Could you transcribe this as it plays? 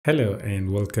Hello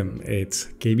and welcome, it's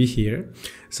KB here.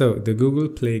 So the Google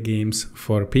Play Games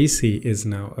for PC is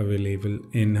now available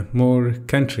in more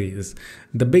countries.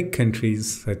 The big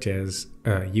countries such as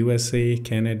USA,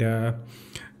 Canada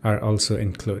are also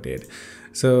included.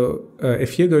 So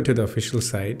if you go to the official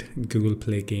site, Google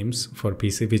Play Games for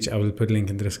PC, which I will put link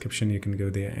in the description, you can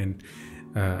go there and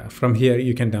from here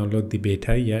you can download the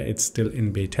beta. Yeah, it's still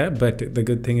in beta, but the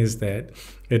good thing is that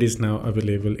it is now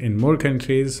available in more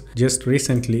countries. Just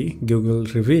recently Google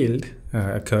revealed,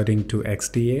 according to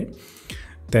XDA,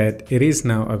 that it is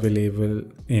now available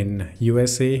in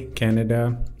USA,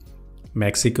 Canada,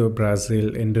 Mexico,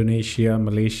 Brazil, Indonesia,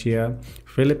 Malaysia,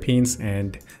 Philippines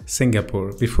and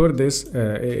Singapore. Before this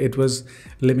it was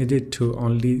limited to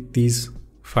only these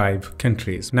 5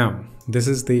 countries. Now this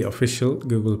is the official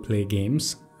Google Play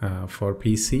Games for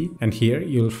PC, and here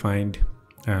you'll find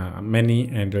many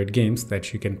Android games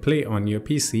that you can play on your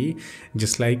PC,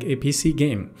 just like a PC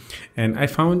game. And I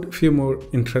found a few more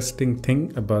interesting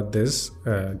thing about this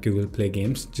Google Play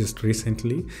Games just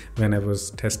recently when I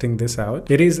was testing this out.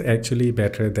 It is actually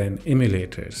better than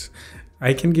emulators.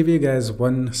 I can give you guys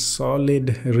one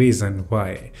solid reason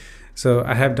why. So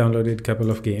I have downloaded a couple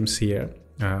of games here.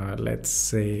 Let's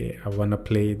say I want to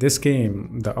play this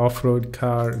game, the off-road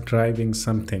car driving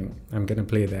something. I'm gonna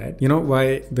play that. You know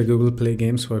why the Google Play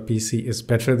Games for PC is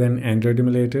better than Android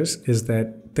emulators is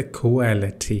that the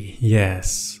quality.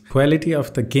 Yes, quality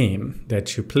of the game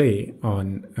that you play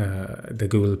on the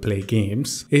Google Play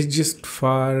Games is just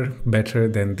far better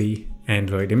than the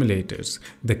Android emulators.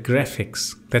 The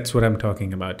graphics, that's what I'm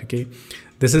talking about. Okay,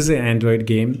 this is an Android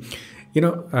game. You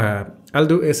know, I'll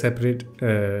do a separate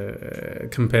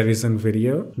comparison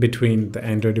video between the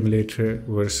Android emulator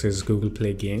versus Google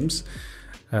Play Games.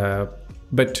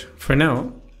 But for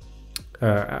now,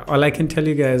 all I can tell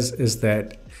you guys is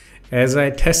that as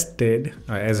I tested,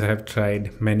 as I have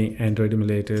tried many Android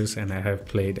emulators and I have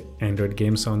played Android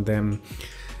games on them,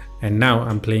 and now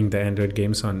I'm playing the Android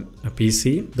games on a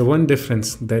PC, the one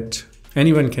difference that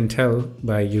anyone can tell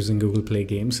by using Google Play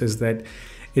Games is that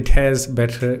it has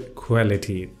better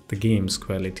quality, the game's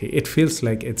quality. It feels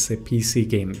like it's a PC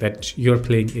game, that you're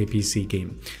playing a PC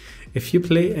game. If you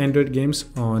play Android games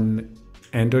on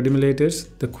Android emulators,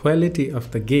 the quality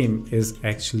of the game is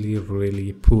actually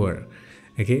really poor.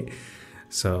 Okay,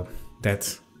 so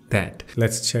that's that.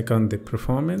 Let's check on the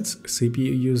performance,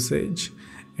 CPU usage,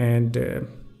 and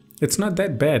it's not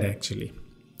that bad actually.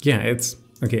 Yeah, it's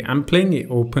okay. I'm playing an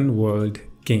open world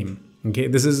game. Okay,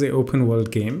 this is an open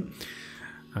world game.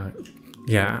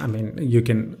 Yeah, I mean, you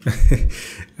can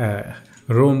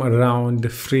roam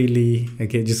around freely,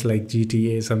 okay, just like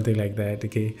GTA, something like that.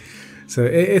 Okay, so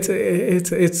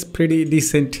it's pretty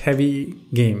decent heavy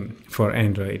game for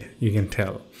Android, you can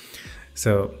tell.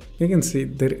 So you can see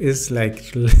there is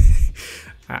like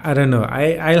I don't know,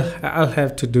 I'll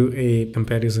have to do a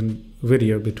comparison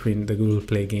video between the Google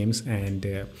Play Games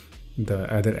and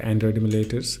the other Android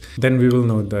emulators. Then we will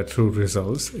know the true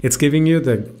results. It's giving you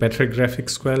the better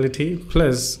graphics quality,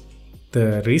 plus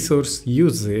the resource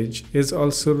usage is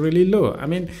also really low. I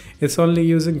mean, it's only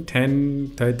using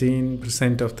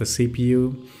 10-13% of the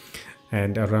CPU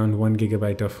and around 1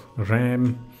 GB of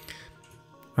RAM.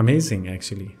 Amazing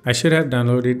actually. I should have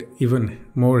downloaded even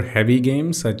more heavy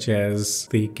games such as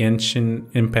the Genshin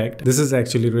Impact. This is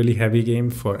actually really heavy game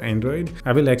for Android.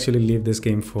 I will actually leave this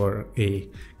game for a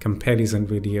comparison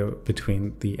video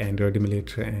between the Android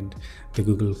emulator and the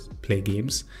Google Play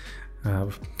Games.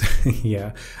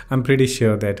 Yeah, I'm pretty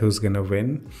sure that who's gonna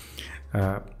win.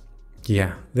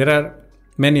 Yeah, there are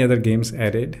many other games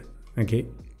added. Okay,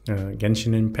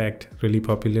 Genshin Impact, really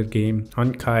popular game.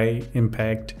 Honkai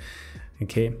Impact.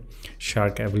 Okay,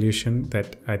 Shark Evolution,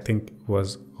 that I think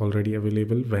was already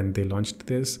available when they launched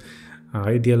this.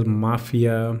 Ideal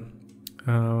Mafia,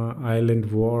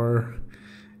 Island War.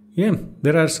 Yeah,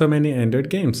 there are so many Android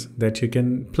games that you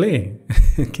can play.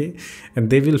 Okay,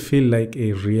 and they will feel like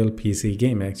a real PC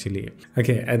game actually.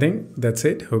 Okay, I think that's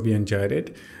it. Hope you enjoyed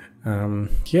it.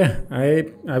 Yeah,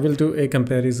 I will do a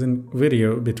comparison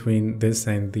video between this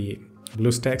and the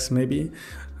BlueStacks maybe.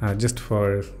 Just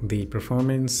for the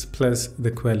performance plus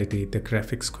the quality, the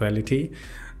graphics quality,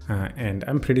 and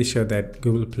I'm pretty sure that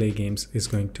Google Play Games is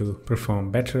going to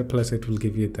perform better, plus it will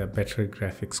give you the better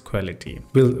graphics quality.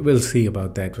 We'll see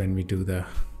about that when we do the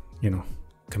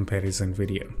comparison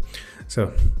video.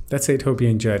 So that's it. Hope you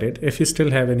enjoyed it. If you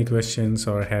still have any questions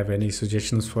or have any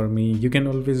suggestions for me, you can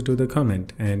always do the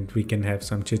comment and we can have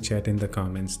some chit chat in the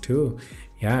comments too.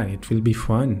 Yeah, it will be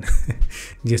fun.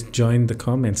 Just join the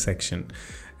comment section.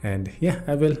 And yeah,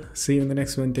 I will see you in the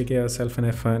next one. Take care of yourself and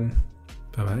have fun.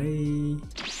 Bye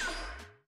bye.